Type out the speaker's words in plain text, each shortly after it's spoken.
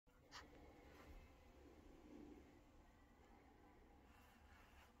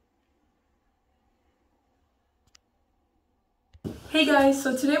Hey guys,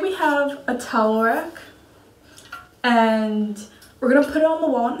 so today we have a towel rack and we're gonna put it on the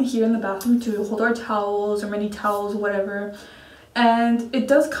wall here in the bathroom to hold our towels or mini towels, whatever. And it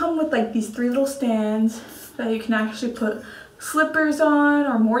does come with like these 3 little stands that you can actually put slippers on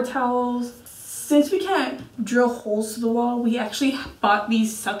or more towels. Since we can't drill holes to the wall, we actually bought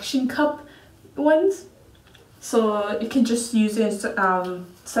these suction cup ones. So you can just use it as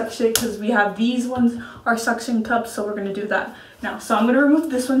suction, because we have these ones are suction cups, so we're going to do that now. So I'm going to remove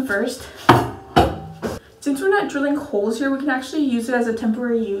this one first. Since we're not drilling holes here, we can actually use it as a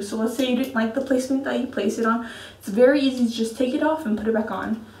temporary use. So let's say you didn't like the placement that you place it on. It's very easy to just take it off and put it back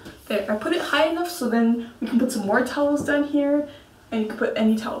on. There, I put it high enough so then we can put some more towels down here, and you can put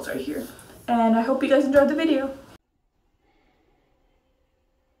any towels right here. And I hope you guys enjoyed the video.